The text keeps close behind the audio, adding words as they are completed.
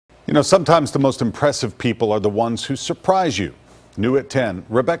You know, sometimes the most impressive people are the ones who surprise you. New at 10,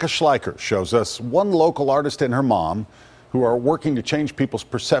 Rebecca Schleicher shows us one local artist and her mom who are working to change people's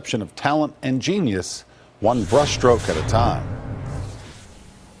perception of talent and genius, one brushstroke at a time.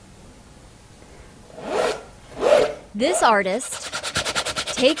 This artist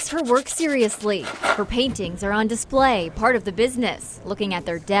takes her work seriously. Her paintings are on display, part of the business. Looking at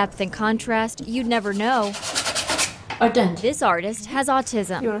their depth and contrast, you'd never know. This artist has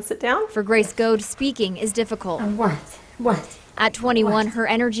autism. You want to sit down? For Grace Goad, speaking is difficult. What? At 21, her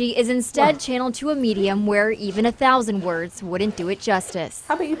energy is instead channeled to a medium where even 1,000 words wouldn't do it justice.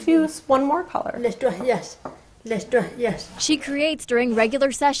 How about you choose one more color? Let's do it, yes. Let's do it, yes. She creates during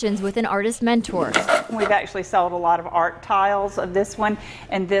regular sessions with an artist mentor. We've actually sold a lot of art tiles of this one,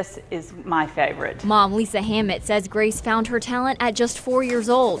 and this is my favorite. Mom Lisa Hammett says Grace found her talent at just 4 years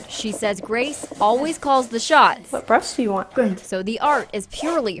old. She says Grace always calls the shots. What brush do you want? Good. So the art is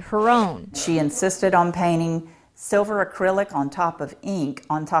purely her own. She insisted on painting silver acrylic on top of ink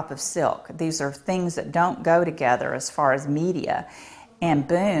on top of silk. These are things that don't go together as far as media. And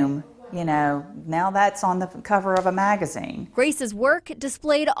boom, you know, now that's on the cover of a magazine. Grace's work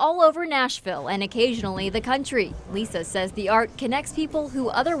displayed all over Nashville and occasionally the country. Lisa says the art connects people who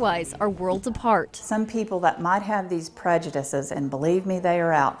otherwise are worlds apart. Some people that might have these prejudices, and believe me, they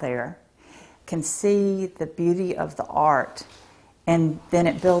are out there, can see the beauty of the art, and then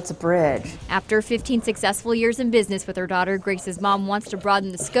it builds a bridge. After 15 successful years in business with her daughter, Grace's mom wants to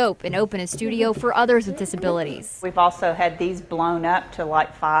broaden the scope and open a studio for others with disabilities. We've also had these blown up to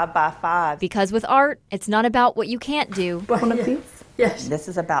like 5 by 5. Because with art, it's not about what you can't do. One of these? Yes. This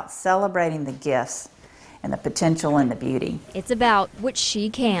is about celebrating the gifts and the potential and the beauty. It's about what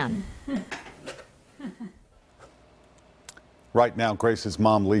she can. Right now, Grace's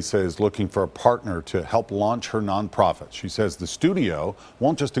mom, Lisa, is looking for a partner to help launch her nonprofit. She says the studio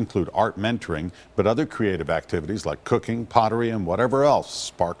won't just include art mentoring, but other creative activities like cooking, pottery, and whatever else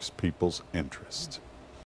sparks people's interest.